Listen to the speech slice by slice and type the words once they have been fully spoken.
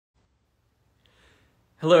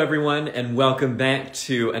Hello everyone, and welcome back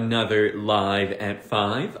to another Live at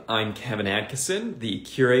 5. I'm Kevin Adkisson, the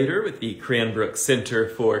curator with the Cranbrook Center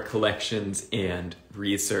for Collections and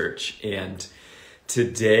Research. And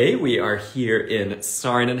today we are here in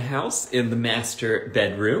Saarinen House in the master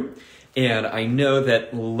bedroom. And I know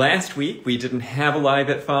that last week we didn't have a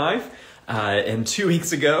Live at 5. And 2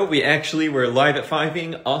 weeks ago we actually were Live at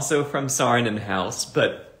 5ing also from Saarinen House.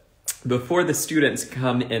 But before the students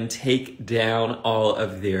come and take down all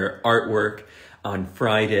of their artwork on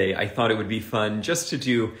Friday, I thought it would be fun just to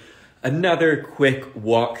do another quick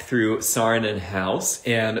walk through Saarinen House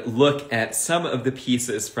and look at some of the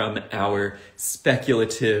pieces from our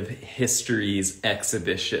Speculative Histories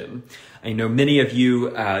exhibition. I know many of you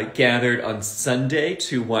gathered on Sunday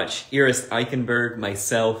to watch Iris Eichenberg,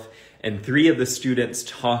 myself, and 3 of the students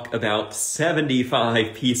talk about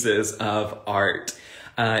 75 pieces of art.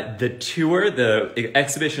 The tour, the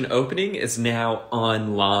exhibition opening is now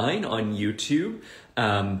online on YouTube.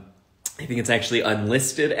 I think it's actually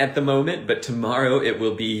unlisted at the moment, but tomorrow it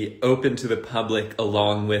will be open to the public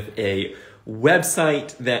along with a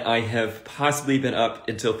website that I have possibly been up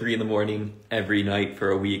until 3 in the morning every night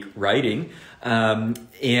for a week writing.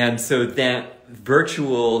 And so that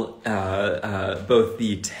virtual, both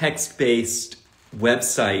the text-based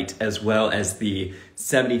website as well as the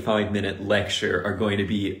 75-minute lecture are going to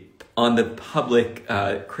be on the public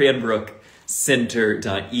Cranbrook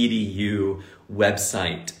center.cranbrook.edu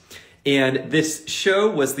website. And this show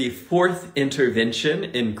was the 4th intervention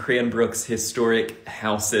in Cranbrook's historic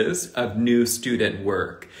houses of new student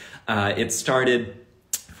work. It started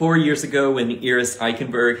 4 years ago when Iris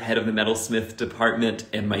Eichenberg, head of the metalsmith department,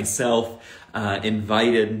 and myself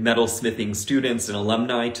invited metalsmithing students and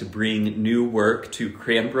alumni to bring new work to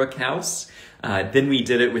Cranbrook House. Then we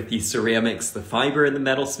did it with the ceramics, the fiber, and the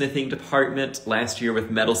metalsmithing department. Last year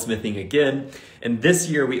with metalsmithing again. And this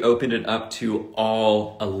year we opened it up to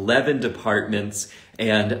all 11 departments.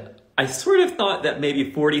 And I sort of thought that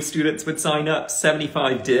maybe 40 students would sign up.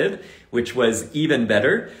 75 did, which was even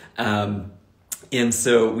better. And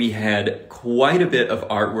so we had quite a bit of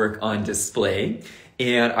artwork on display.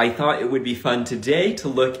 And I thought it would be fun today to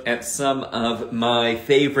look at some of my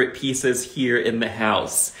favorite pieces here in the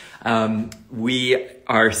house. We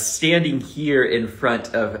are standing here in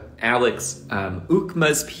front of Alex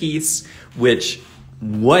Ukma's piece, which,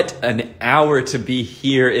 what an hour to be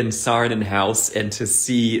here in Saarinen House and to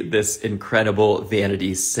see this incredible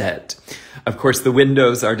vanity set. Of course, the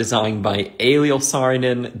windows are designed by Eliel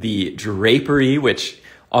Saarinen, the drapery, which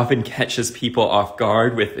often catches people off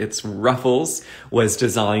guard with its ruffles, was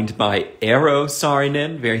designed by Eero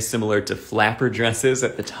Saarinen, very similar to flapper dresses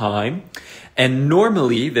at the time. And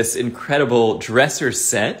normally, this incredible dresser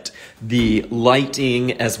set, the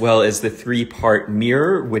lighting as well as the 3-part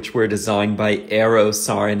mirror, which were designed by Eero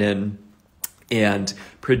Saarinen and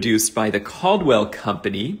produced by the Caldwell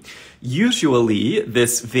Company, usually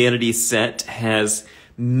this vanity set has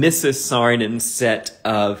Mrs. Saarinen's set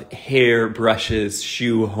of hair brushes,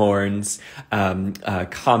 shoe horns,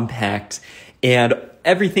 compact, and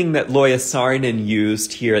everything that Loya Saarinen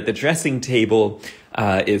used here at the dressing table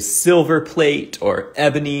is silver plate or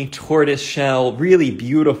ebony, tortoise shell, really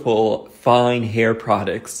beautiful, fine hair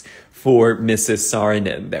products for Mrs.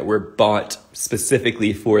 Saarinen that were bought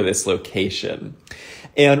specifically for this location.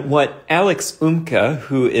 And what Alex Umka,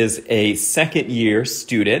 who is a second-year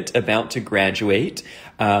student about to graduate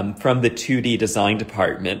from the 2D design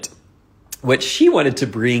department, what she wanted to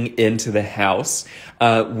bring into the house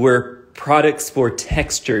were products for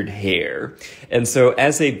textured hair. And so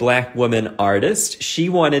as a Black woman artist, she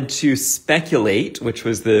wanted to speculate, which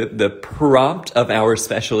was the prompt of our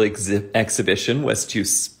special exhibition, was to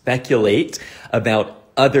speculate about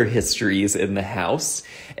other histories in the house.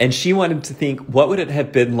 And she wanted to think, what would it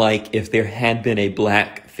have been like if there had been a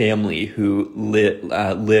Black family who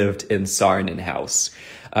lived in Saarinen House?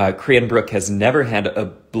 Cranbrook has never had a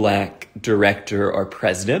Black director or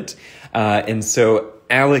president. And so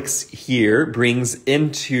Alex here brings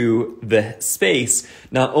into the space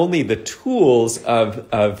not only the tools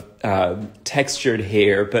of textured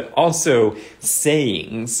hair, but also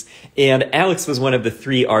sayings. And Alex was one of the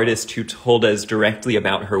 3 artists who told us directly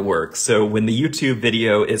about her work. So when the YouTube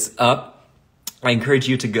video is up, I encourage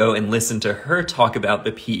you to go and listen to her talk about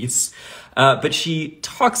the piece. But she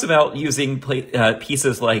talks about using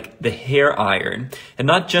pieces like the hair iron, and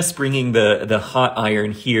not just bringing the hot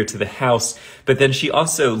iron here to the house, but then she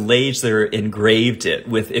also laser engraved it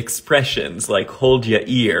with expressions like "hold ya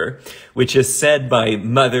ear," which is said by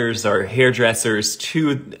mothers or hairdressers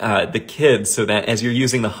to the kids, so that as you're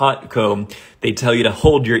using the hot comb, they tell you to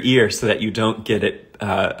hold your ear so that you don't get it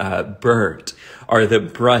burnt, or the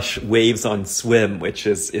brush waves on swim, which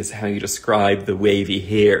is how you describe the wavy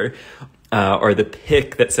hair, or the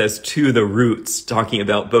pick that says to the roots, talking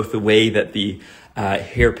about both the way that the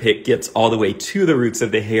hair pick gets all the way to the roots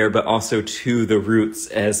of the hair, but also to the roots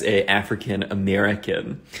as a African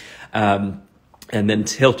American. And then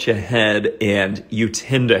tilt your head and you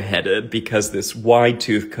tender-headed, because this wide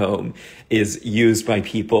tooth comb is used by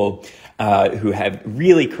people who have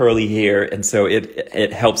really curly hair, and so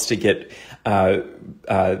it helps to get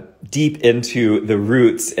deep into the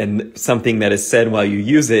roots. And something that is said while you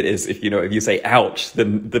use it is, if you say ouch,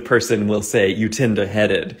 then the person will say you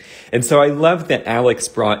tender-headed. And so I love that Alex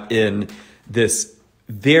brought in this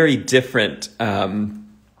very different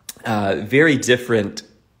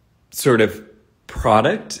sort of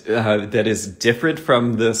product that is different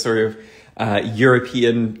from the sort of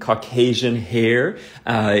European Caucasian hair,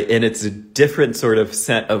 and it's a different sort of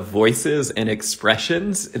set of voices and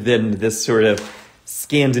expressions than this sort of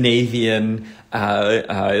Scandinavian,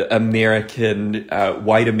 American,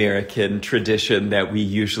 white American tradition that we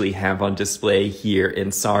usually have on display here in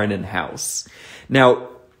Saarinen House. Now,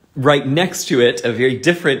 right next to it, a very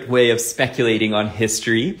different way of speculating on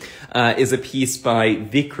history, is a piece by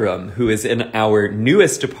Vikram, who is in our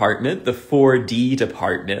newest department, the 4D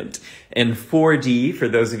department. And 4D, for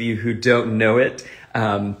those of you who don't know it,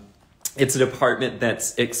 it's a department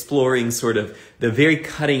that's exploring sort of the very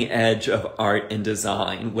cutting edge of art and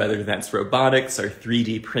design, whether that's robotics or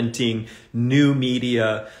 3D printing, new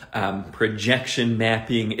media, projection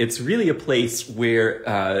mapping. It's really a place where,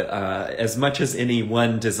 as much as any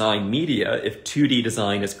one design media, if 2D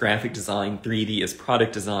design is graphic design, 3D is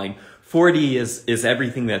product design, 4D is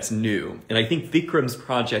everything that's new. And I think Vikram's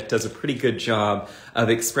project does a pretty good job of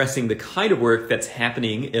expressing the kind of work that's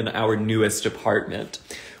happening in our newest department,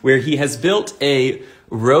 where he has built a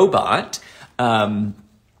robot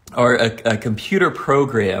or a computer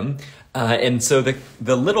program. And so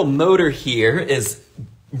the little motor here is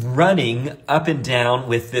running up and down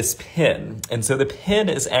with this pin. And so the pin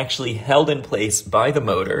is actually held in place by the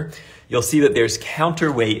motor. You'll see that there's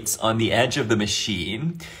counterweights on the edge of the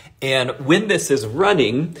machine. And when this is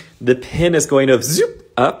running, the pin is going to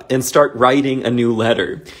zoop up and start writing a new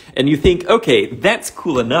letter. And you think, okay, that's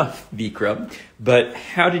cool enough, Vikram, but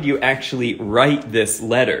how did you actually write this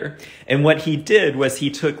letter? And what he did was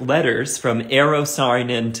he took letters from Eero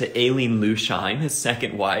Saarinen to Aileen Lusheim, his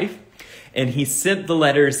second wife, and he sent the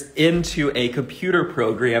letters into a computer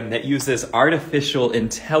program that uses artificial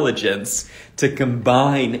intelligence to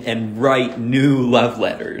combine and write new love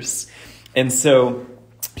letters. And so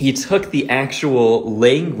he took the actual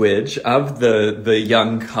language of the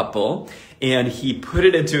young couple and he put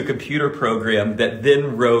it into a computer program that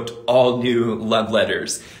then wrote all new love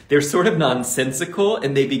letters. They're sort of nonsensical,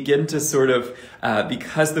 and they begin to sort of,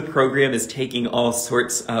 because the program is taking all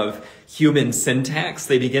sorts of human syntax,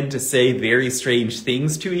 they begin to say very strange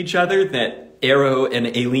things to each other that Eero and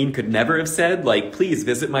Aileen could never have said, like, please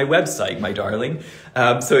visit my website, my darling.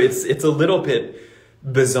 So it's a little bit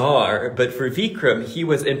bizarre, but for Vikram, he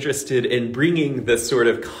was interested in bringing the sort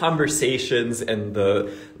of conversations and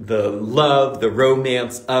the love, the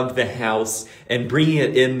romance of the house, and bringing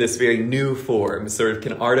it in this very new form. Sort of,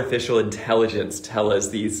 can artificial intelligence tell us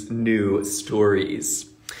these new stories?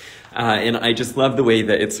 And I just love the way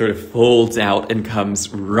that it sort of folds out and comes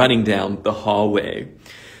running down the hallway.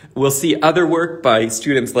 We'll see other work by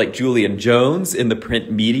students like Julian Jones in the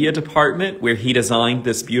print media department, where he designed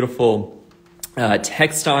this beautiful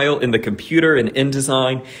textile in the computer and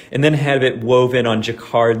InDesign, and then had it woven on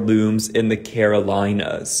jacquard looms in the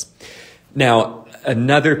Carolinas. Now,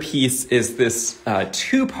 another piece is this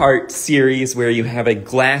two-part series where you have a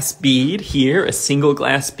glass bead here, a single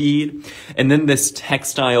glass bead, and then this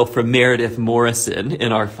textile from Meredith Morrison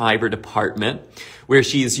in our fiber department, where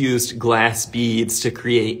she's used glass beads to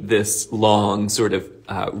create this long sort of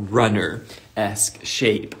runner-esque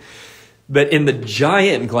shape. But in the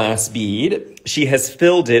giant glass bead, she has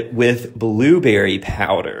filled it with blueberry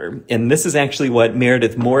powder. And this is actually what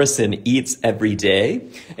Meredith Morrison eats every day.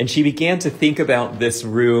 And she began to think about this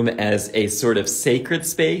room as a sort of sacred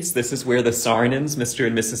space. This is where the Saarinens, Mr.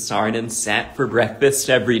 and Mrs. Saarinen, sat for breakfast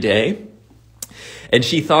every day. And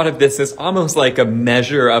she thought of this as almost like a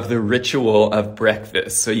measure of the ritual of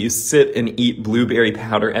breakfast. So you sit and eat blueberry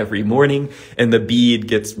powder every morning, and the bead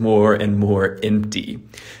gets more and more empty.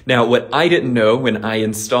 Now, what I didn't know when I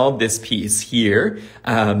installed this piece here,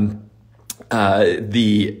 the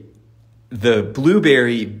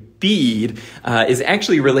blueberry bead is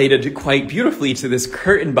actually related quite beautifully to this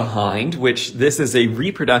curtain behind, which this is a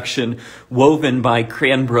reproduction woven by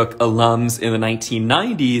Cranbrook alums in the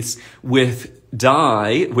 1990s with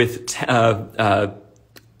dye with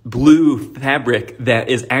blue fabric that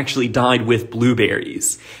is actually dyed with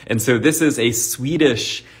blueberries. And so this is a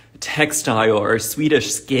Swedish textile or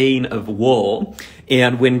Swedish skein of wool.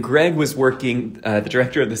 And when Greg was working, the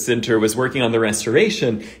director of the center was working on the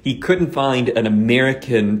restoration, he couldn't find an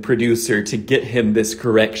American producer to get him this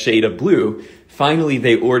correct shade of blue. Finally,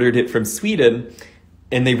 they ordered it from Sweden,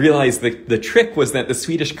 and they realized that the trick was that the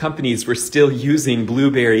Swedish companies were still using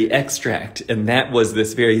blueberry extract, and that was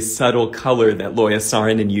this very subtle color that Loja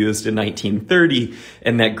Saarinen used in 1930,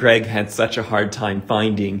 and that Greg had such a hard time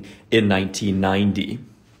finding in 1990.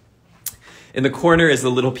 In the corner is a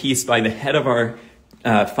little piece by the head of our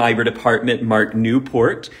fiber department, Mark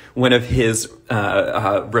Newport, one of his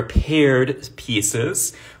repaired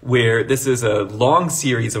pieces, where this is a long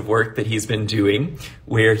series of work that he's been doing,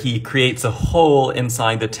 where he creates a hole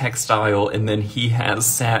inside the textile, and then he has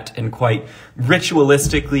sat and quite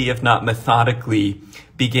ritualistically, if not methodically,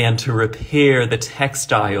 began to repair the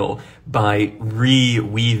textile by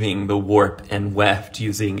reweaving the warp and weft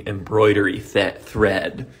using embroidery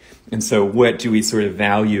thread. And so what do we sort of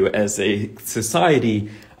value as a society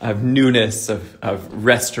of newness, of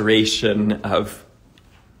restoration, of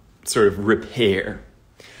sort of repair?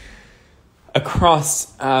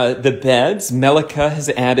 Across the beds, Melika has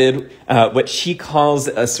added what she calls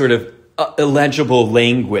a sort of illegible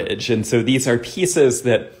language. And so these are pieces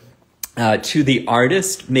that to the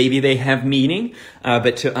artist, maybe they have meaning,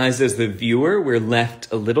 but to us as the viewer, we're left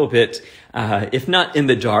a little bit, if not in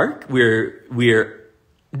the dark, we're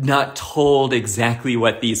not told exactly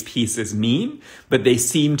what these pieces mean, but they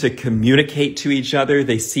seem to communicate to each other.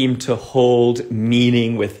 They seem to hold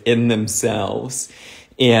meaning within themselves.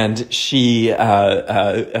 And she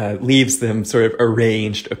leaves them sort of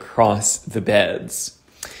arranged across the beds.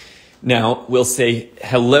 Now, we'll say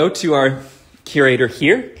hello to our curator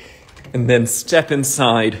here, and then step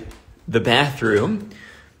inside the bathroom,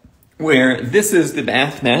 where this is the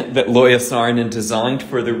bath mat that Loja Saarinen designed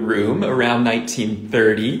for the room around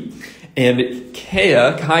 1930. And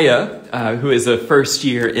Kaya, who is a first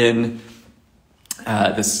year in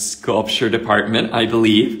the sculpture department, I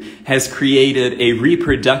believe, has created a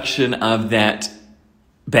reproduction of that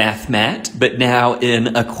bath mat, but now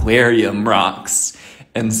in aquarium rocks.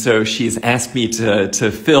 And so she's asked me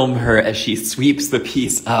to film her as she sweeps the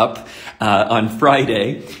piece up on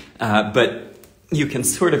Friday. But you can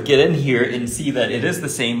sort of get in here and see that it is the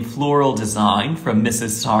same floral design from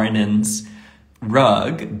Mrs. Saarinen's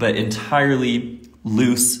rug, but entirely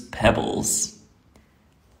loose pebbles.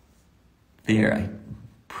 There, I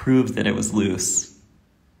proved that it was loose.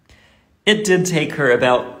 It did take her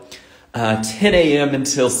about 10 a.m.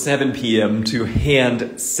 until 7 p.m. to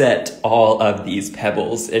hand set all of these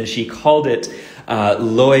pebbles, and she called it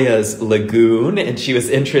Loja's Lagoon, and she was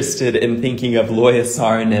interested in thinking of Loja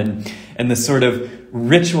Saarinen and the sort of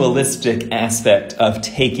ritualistic aspect of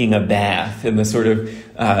taking a bath and the sort of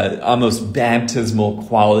almost baptismal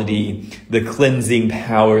quality, the cleansing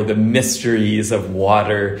power, the mysteries of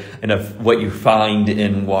water and of what you find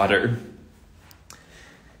in water.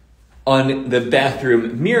 On the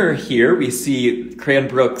bathroom mirror here, we see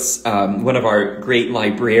Cranbrook's, one of our great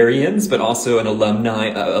librarians, but also an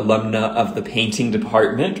alumna of the painting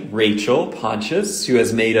department, Rachel Pontius, who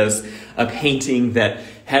has made us a painting that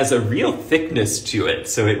has a real thickness to it.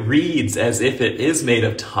 So it reads as if it is made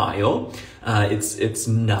of tile. It's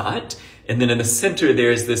not. And then in the center,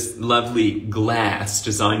 there's this lovely glass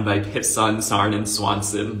designed by Pisson, Saarinen,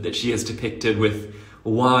 Swanson that she has depicted with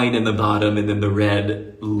wine in the bottom and then the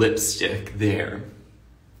red lipstick there.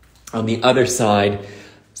 On the other side,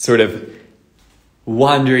 sort of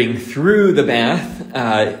wandering through the bath,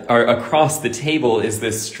 or across the table, is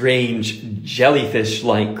this strange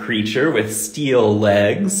jellyfish-like creature with steel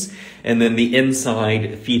legs, and then the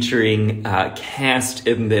inside featuring cast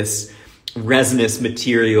in this resinous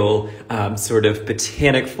material, sort of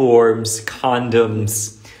botanic forms,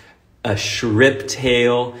 condoms, a shrimp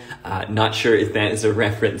tail. Not sure if that is a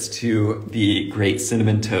reference to the Great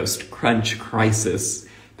Cinnamon Toast Crunch crisis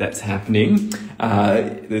that's happening.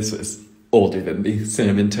 This was older than the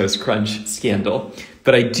Cinnamon Toast Crunch scandal.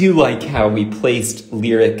 But I do like how we placed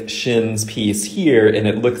Lyric Shin's piece here, and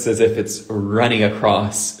it looks as if it's running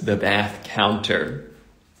across the bath counter.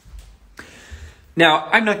 Now,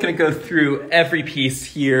 I'm not going to go through every piece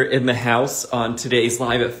here in the house on today's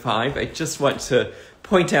Live at 5. I just want to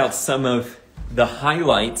point out some of the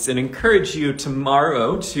highlights and encourage you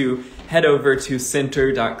tomorrow to head over to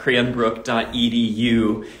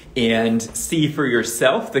center.cranbrook.edu and see for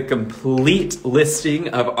yourself the complete listing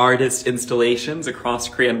of artist installations across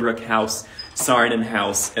Cranbrook House, Saarinen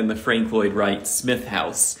House, and the Frank Lloyd Wright Smith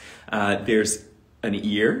House. There's an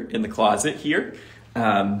ear in the closet here.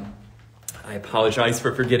 I apologize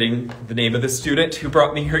for forgetting the name of the student who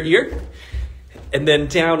brought me her ear. And then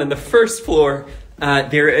down in the first floor,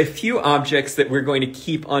 there are a few objects that we're going to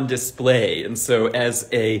keep on display. And so as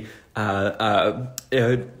a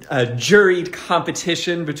juried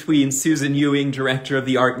competition between Susan Ewing, director of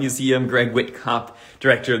the Art Museum, Greg Whitcop,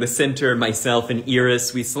 director of the Center, myself, and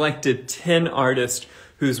Iris, we selected 10 artists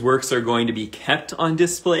whose works are going to be kept on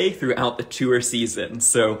display throughout the tour season.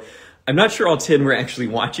 So I'm not sure all 10 were actually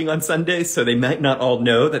watching on Sunday, so they might not all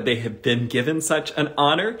know that they have been given such an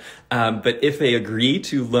honor. But if they agree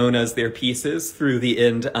to loan us their pieces through the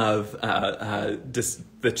end of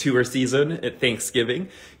the tour season at Thanksgiving,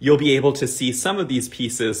 you'll be able to see some of these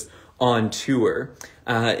pieces on tour.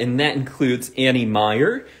 And that includes Annie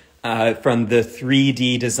Meyer from the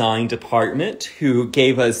 3D design department, who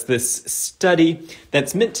gave us this study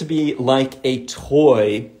that's meant to be like a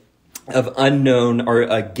toy of unknown, or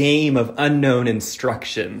a game of unknown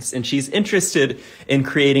instructions. And she's interested in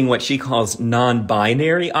creating what she calls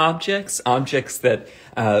non-binary objects that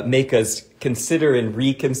make us consider and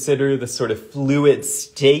reconsider the sort of fluid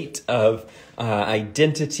state of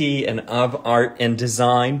identity and of art and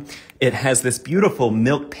design. It has this beautiful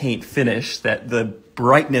milk paint finish that the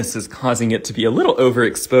brightness is causing it to be a little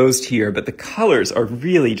overexposed here, but the colors are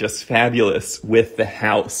really just fabulous with the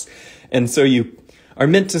house. And so you are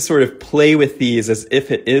meant to sort of play with these as if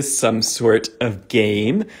it is some sort of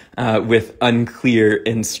game with unclear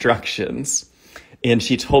instructions. And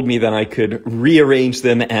she told me that I could rearrange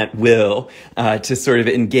them at will to sort of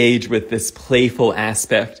engage with this playful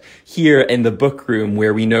aspect here in the book room,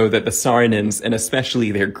 where we know that the Saarinens, and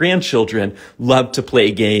especially their grandchildren, love to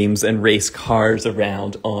play games and race cars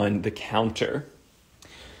around on the counter.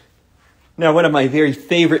 Now, one of my very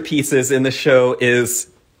favorite pieces in the show is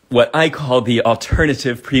what I call the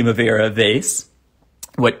alternative Primavera vase,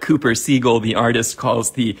 what Cooper Siegel, the artist,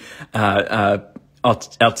 calls the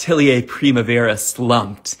Atelier Primavera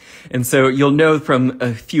slumped. And so you'll know from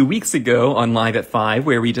a few weeks ago on Live at 5,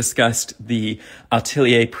 where we discussed the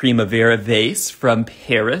Atelier Primavera vase from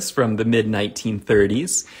Paris from the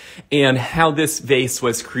mid-1930s, and how this vase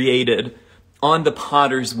was created on the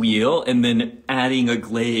potter's wheel and then adding a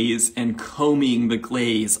glaze and combing the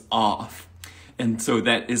glaze off. And so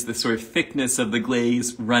that is the sort of thickness of the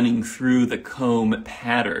glaze running through the comb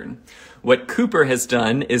pattern. What Cooper has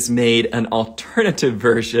done is made an alternative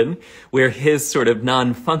version where his sort of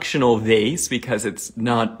non-functional vase, because it's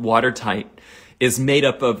not watertight, is made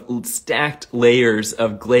up of stacked layers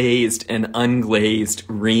of glazed and unglazed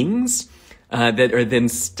rings that are then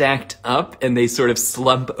stacked up, and they sort of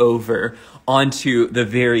slump over onto the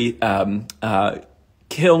very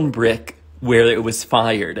kiln brick where it was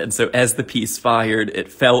fired. And so as the piece fired,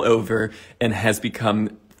 it fell over and has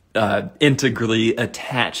become integrally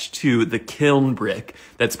attached to the kiln brick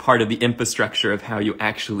that's part of the infrastructure of how you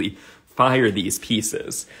actually fire these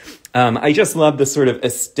pieces. I just love the sort of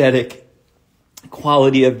aesthetic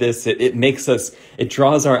quality of this. It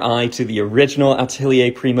draws our eye to the original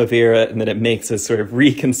Atelier Primavera, and then it makes us sort of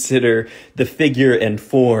reconsider the figure and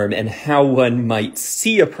form and how one might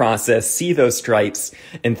see a process, see those stripes,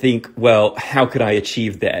 and think, well, how could I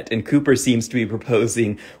achieve that? And Cooper seems to be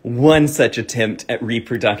proposing one such attempt at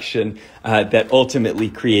reproduction that ultimately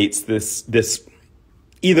creates this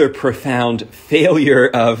either profound failure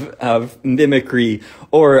of mimicry,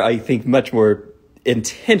 or I think much more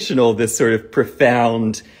intentional, this sort of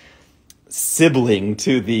profound sibling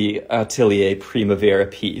to the Atelier Primavera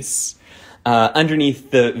piece.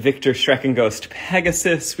 Underneath the Victor Schreckengost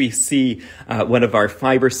Pegasus, we see one of our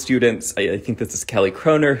fiber students, I think this is Kelly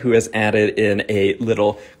Kroner, who has added in a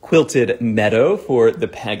little quilted meadow for the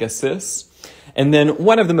Pegasus. And then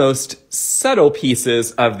one of the most subtle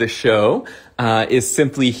pieces of the show is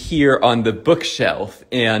simply here on the bookshelf.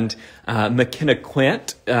 And McKenna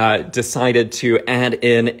Quant decided to add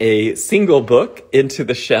in a single book into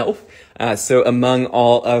the shelf. So among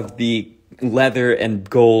all of the leather and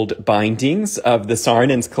gold bindings of the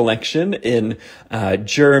Saarinen's collection in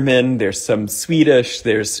German, there's some Swedish,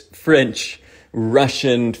 there's French,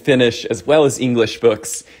 Russian, Finnish, as well as English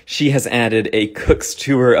books, she has added a Cook's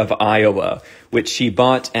Tour of Iowa, which she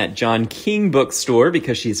bought at John King Bookstore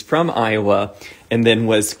because she's from Iowa, and then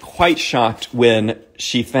was quite shocked when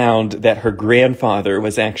she found that her grandfather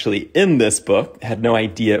was actually in this book, had no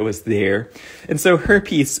idea it was there. And so her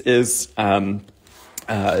piece is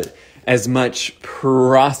as much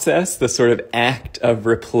process, the sort of act of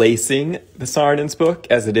replacing the Saarinen's book,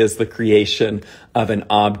 as it is the creation of an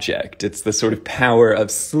object. It's the sort of power of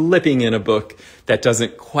slipping in a book that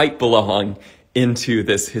doesn't quite belong into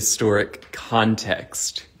this historic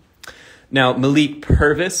context. Now, Malik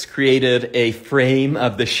Purvis created a frame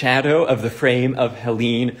of the shadow of the frame of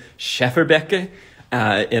Helene Schefferbecke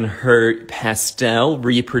in her pastel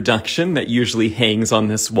reproduction that usually hangs on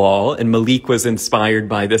this wall. And Malik was inspired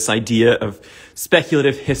by this idea of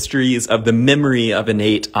speculative histories of the memory of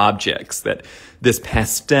innate objects, that this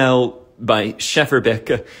pastel by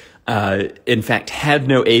Schefferbecke, in fact, had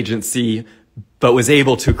no agency, but was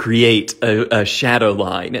able to create a shadow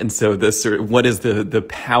line. And so this sort of, what is the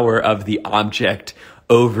power of the object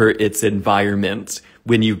over its environment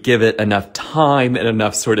when you give it enough time and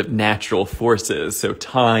enough sort of natural forces? So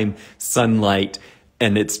time, sunlight,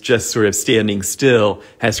 and it's just sort of standing still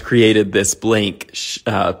has created this blank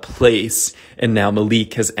place. And now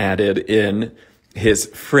Malik has added in his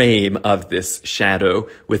frame of this shadow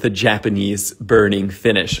with a Japanese burning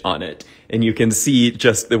finish on it. And you can see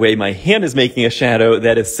just the way my hand is making a shadow,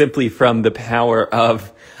 that is simply from the power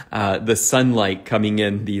of the sunlight coming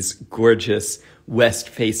in these gorgeous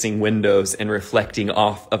west-facing windows and reflecting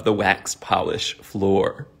off of the wax polish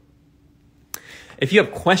floor. If you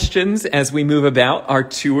have questions as we move about our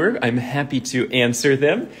tour, I'm happy to answer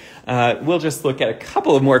them. We'll just look at a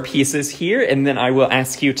couple of more pieces here, and then I will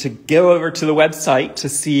ask you to go over to the website to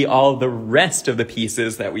see all the rest of the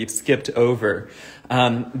pieces that we've skipped over.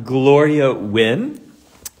 Gloria Wynn,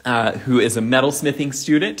 who is a metalsmithing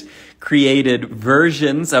student, created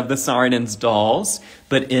versions of the Saarinen's dolls,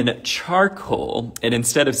 but in charcoal. And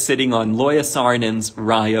instead of sitting on Loya Saarinen's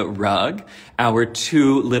Raya rug, our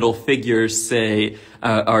two little figures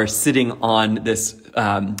are sitting on this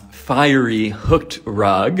fiery hooked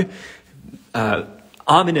rug.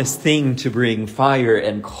 Ominous thing to bring fire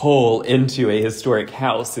and coal into a historic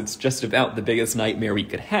house. It's just about the biggest nightmare we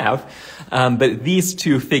could have. But these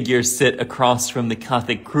two figures sit across from the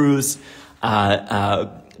Catholic Cruz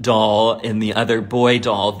doll and the other boy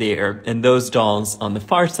doll there. And those dolls on the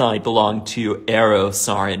far side belong to Eero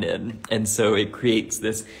Saarinen. And so it creates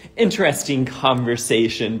this interesting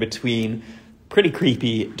conversation between pretty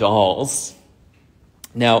creepy dolls.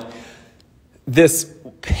 Now, this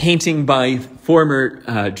painting by former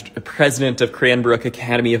president of Cranbrook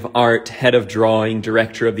Academy of Art, head of drawing,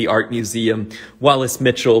 director of the Art Museum, Wallace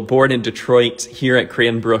Mitchell, born in Detroit here at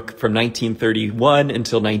Cranbrook from 1931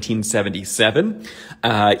 until 1977.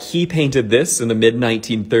 He painted this in the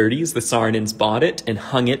mid-1930s. The Saarinens bought it and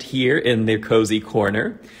hung it here in their cozy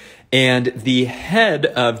corner. And the head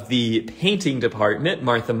of the painting department,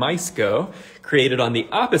 Martha Maisko, created on the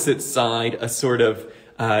opposite side a sort of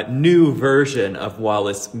new version of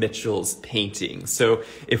Wallace Mitchell's painting. So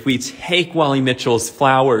if we take Wally Mitchell's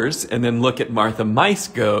flowers and then look at Martha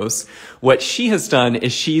Maisko's, what she has done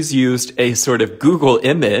is she's used a sort of Google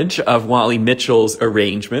image of Wally Mitchell's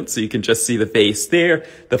arrangement. So you can just see the face there,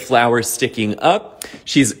 the flowers sticking up.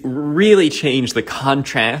 She's really changed the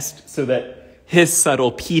contrast so that his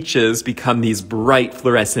subtle peaches become these bright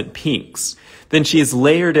fluorescent pinks. Then she has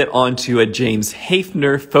layered it onto a James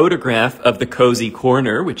Hafner photograph of the cozy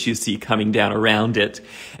corner, which you see coming down around it.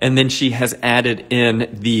 And then she has added in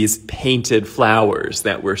these painted flowers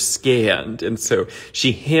that were scanned. And so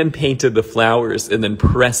she hand-painted the flowers and then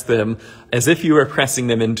pressed them as if you were pressing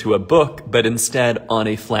them into a book, but instead on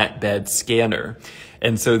a flatbed scanner.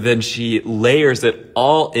 And so then she layers it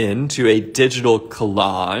all into a digital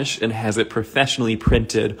collage and has it professionally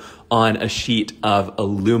printed on a sheet of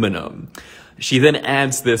aluminum. She then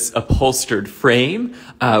adds this upholstered frame,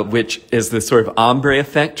 which is the sort of ombre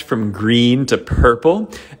effect from green to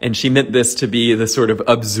purple. And she meant this to be the sort of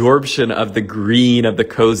absorption of the green of the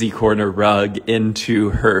cozy corner rug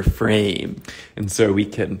into her frame. And so we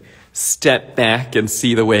can step back and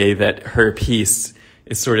see the way that her piece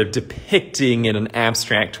is sort of depicting in an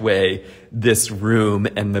abstract way this room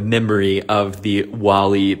and the memory of the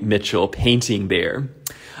Wally Mitchell painting there.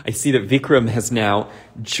 I see that Vikram has now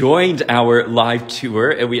joined our live tour,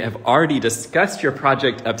 and we have already discussed your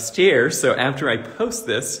project upstairs. So after I post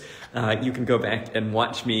this, you can go back and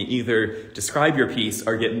watch me either describe your piece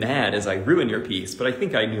or get mad as I ruin your piece. But I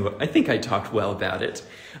think I talked well about it.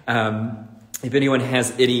 If anyone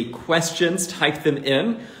has any questions, type them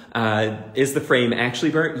in. Is the frame actually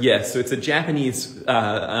burnt? Yes. So it's a Japanese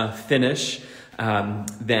finish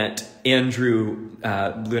that Andrew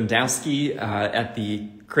Lewandowski at the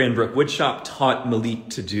Cranbrook Woodshop taught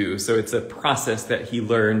Malik to do. So it's a process that he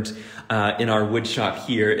learned in our woodshop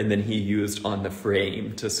here, and then he used on the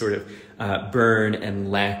frame to sort of burn and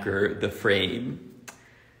lacquer the frame.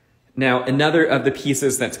 Now, another of the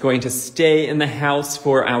pieces that's going to stay in the house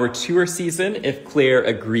for our tour season, if Claire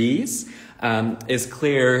agrees, is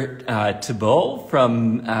Claire Thibault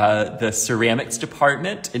from the ceramics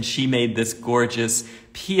department, and she made this gorgeous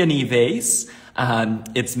peony vase.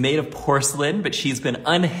 It's made of porcelain, but she's been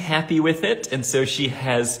unhappy with it, and so she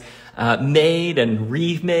has made and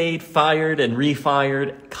remade, fired and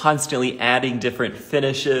refired, constantly adding different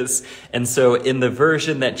finishes. And so in the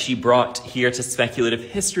version that she brought here to Speculative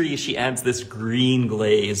History, she adds this green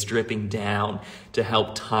glaze dripping down to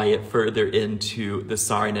help tie it further into the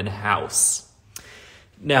Saarinen House.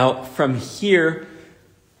 Now, from here,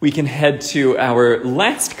 we can head to our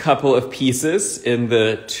last couple of pieces in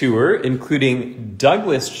the tour, including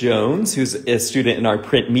Douglas Jones, who's a student in our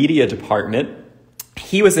print media department.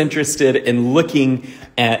 He was interested in looking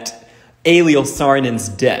at Eliel Saarinen's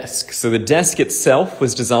desk. So the desk itself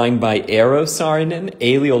was designed by Eero Saarinen.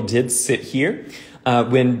 Eliel did sit here.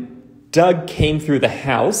 When Doug came through the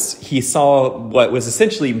house, he saw what was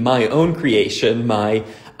essentially my own creation, my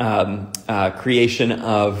creation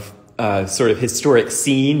of sort of historic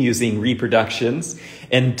scene using reproductions.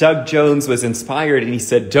 And Doug Jones was inspired, and he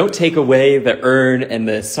said, don't take away the urn and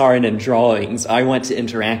the Saarinen drawings. I want to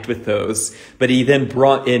interact with those. But he then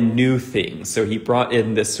brought in new things. So he brought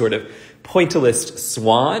in this sort of pointillist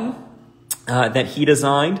swan that he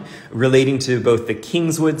designed, relating to both the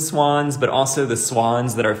Kingswood swans, but also the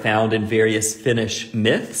swans that are found in various Finnish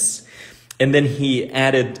myths. And then he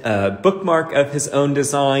added a bookmark of his own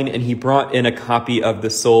design, and he brought in a copy of The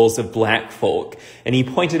Souls of Black Folk. And he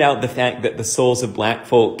pointed out the fact that The Souls of Black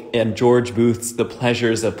Folk and George Booth's The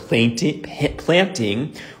Pleasures of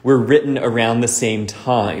Planting were written around the same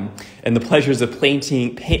time. And The Pleasures of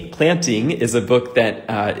Planting is a book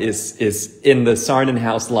that is in the Saarinen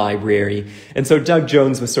House library. And so Doug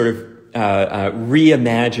Jones was sort of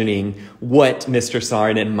reimagining what Mr.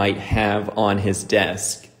 Saarinen might have on his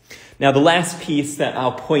desk. Now, the last piece that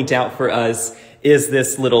I'll point out for us is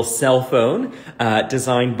this little cell phone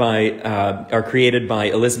designed by, or created by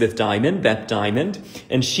Elizabeth Diamond, Beth Diamond.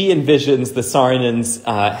 And she envisions the Saarinens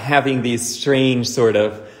having these strange sort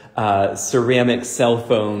of ceramic cell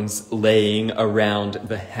phones laying around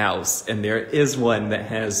the house. And there is one that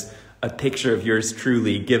has a picture of yours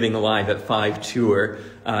truly giving a Live at 5 tour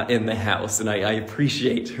in the house. And I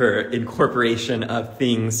appreciate her incorporation of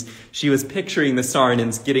things. She was picturing the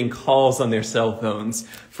Saarinens getting calls on their cell phones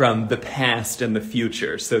from the past and the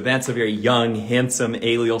future. So that's a very young, handsome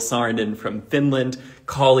Eliel Saarinen from Finland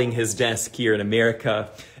calling his desk here in America.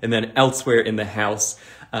 And then elsewhere in the house,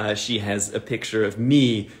 she has a picture of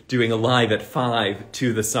me doing a Live at 5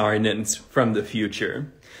 to the Saarinens from the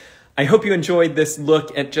future. I hope you enjoyed this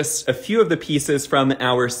look at just a few of the pieces from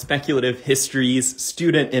our Speculative Histories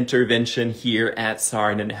student intervention here at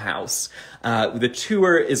Saarinen House. The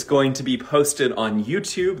tour is going to be posted on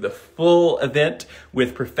YouTube, the full event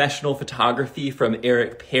with professional photography from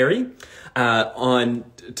Eric Perry, on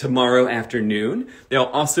tomorrow afternoon. There'll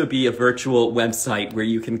also be a virtual website where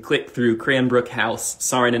you can click through Cranbrook House,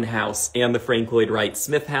 Saarinen House, and the Frank Lloyd Wright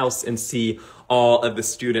Smith House and see all of the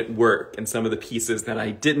student work and some of the pieces that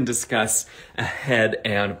I didn't discuss ahead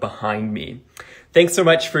and behind me. Thanks so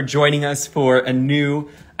much for joining us for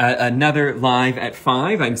another Live at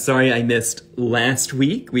 5. I'm sorry I missed last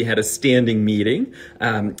week. We had a standing meeting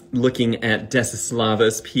looking at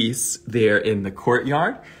Desislava's piece there in the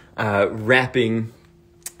courtyard, wrapping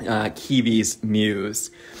Kiwi's Muse.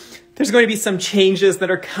 There's going to be some changes that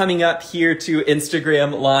are coming up here to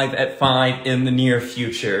Instagram Live at 5 in the near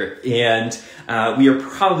future. And we are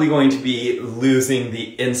probably going to be losing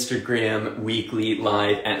the Instagram weekly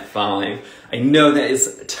Live at 5. I know that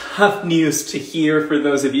is tough news to hear for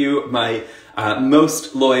those of you, my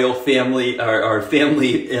most loyal family, our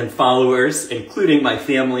family and followers, including my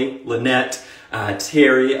family, Lynette,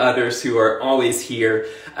 Terry, others who are always here.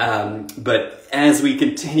 But as we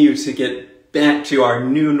continue to get back to our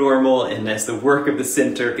new normal, and as the work of the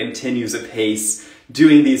center continues apace,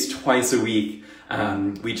 doing these twice a week,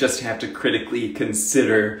 we just have to critically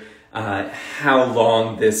consider how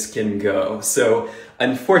long this can go. So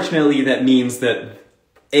unfortunately, that means that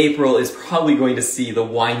April is probably going to see the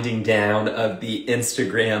winding down of the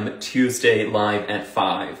Instagram Tuesday Live at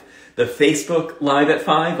 5. The Facebook Live at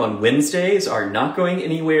 5 on Wednesdays are not going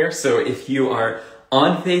anywhere, so if you are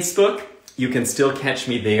on Facebook, you can still catch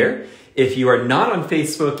me there. If you are not on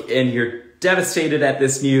Facebook and you're devastated at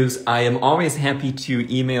this news, I am always happy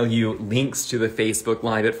to email you links to the Facebook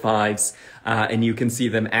Live at 5s, and you can see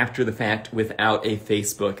them after the fact without a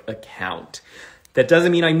Facebook account. That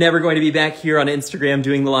doesn't mean I'm never going to be back here on Instagram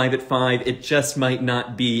doing the live at 5. It just might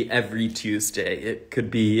not be every Tuesday. It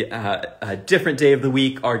could be a different day of the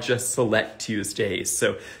week or just select Tuesdays.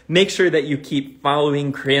 So make sure that you keep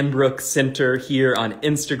following Cranbrook Center here on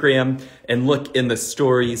Instagram and look in the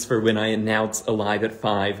stories for when I announce a live at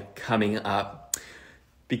 5 coming up.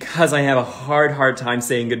 Because I have a hard time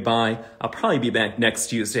saying goodbye, I'll probably be back next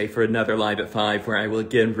Tuesday for another live at 5 where I will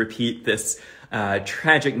again repeat this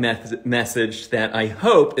tragic message that I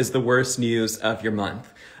hope is the worst news of your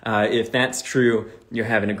month. If that's true, you're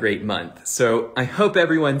having a great month. So I hope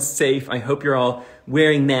everyone's safe. I hope you're all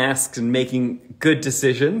wearing masks and making good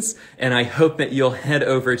decisions. And I hope that you'll head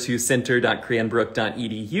over to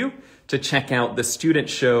center.cranbrook.edu to check out the student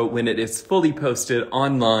show when it is fully posted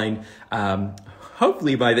online,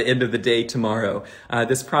 hopefully by the end of the day tomorrow.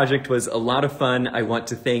 This project was a lot of fun. I want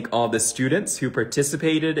to thank all the students who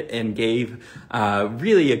participated and gave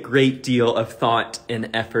really a great deal of thought and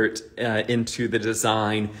effort into the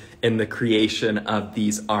design and the creation of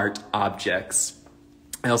these art objects.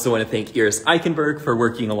 I also want to thank Iris Eichenberg for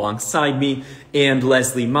working alongside me and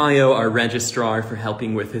Leslie Mayo, our registrar, for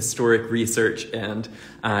helping with historic research and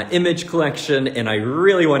image collection. And I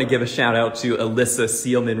really want to give a shout out to Alyssa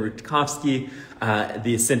Seelman-Rutkowski,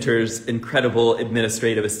 the center's incredible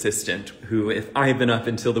administrative assistant, who, if I've been up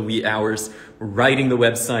until the wee hours writing the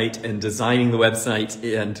website and designing the website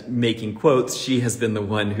and making quotes, she has been the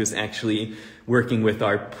one who's actually working with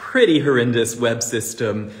our pretty horrendous web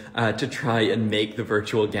system to try and make the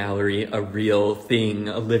virtual gallery a real thing,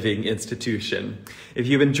 a living institution. If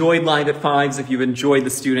you've enjoyed Live at Fives, if you've enjoyed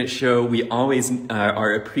the student show, we always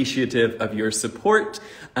are appreciative of your support.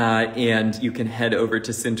 And you can head over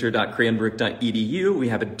to center.cranbrook.edu. We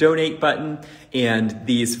have a donate button, and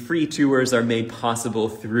these free tours are made possible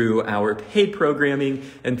through our paid programming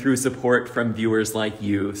and through support from viewers like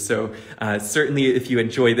you. So certainly if you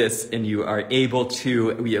enjoy this and you are able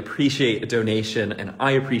to, we appreciate a donation, and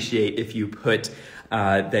I appreciate if you put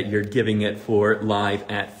that you're giving it for Live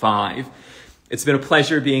at 5. It's been a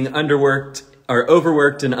pleasure being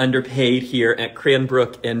overworked and underpaid here at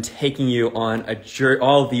Cranbrook and taking you on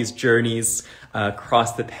all of these journeys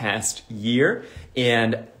across the past year.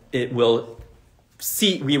 And we will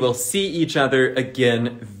see each other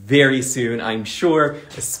again very soon, I'm sure,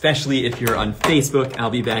 especially if you're on Facebook. I'll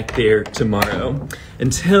be back there tomorrow.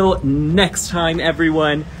 Until next time,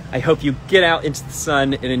 everyone, I hope you get out into the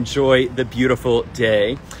sun and enjoy the beautiful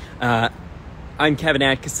day. I'm Kevin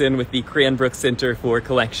Adkisson with the Cranbrook Center for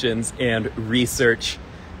Collections and Research.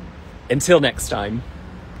 Until next time.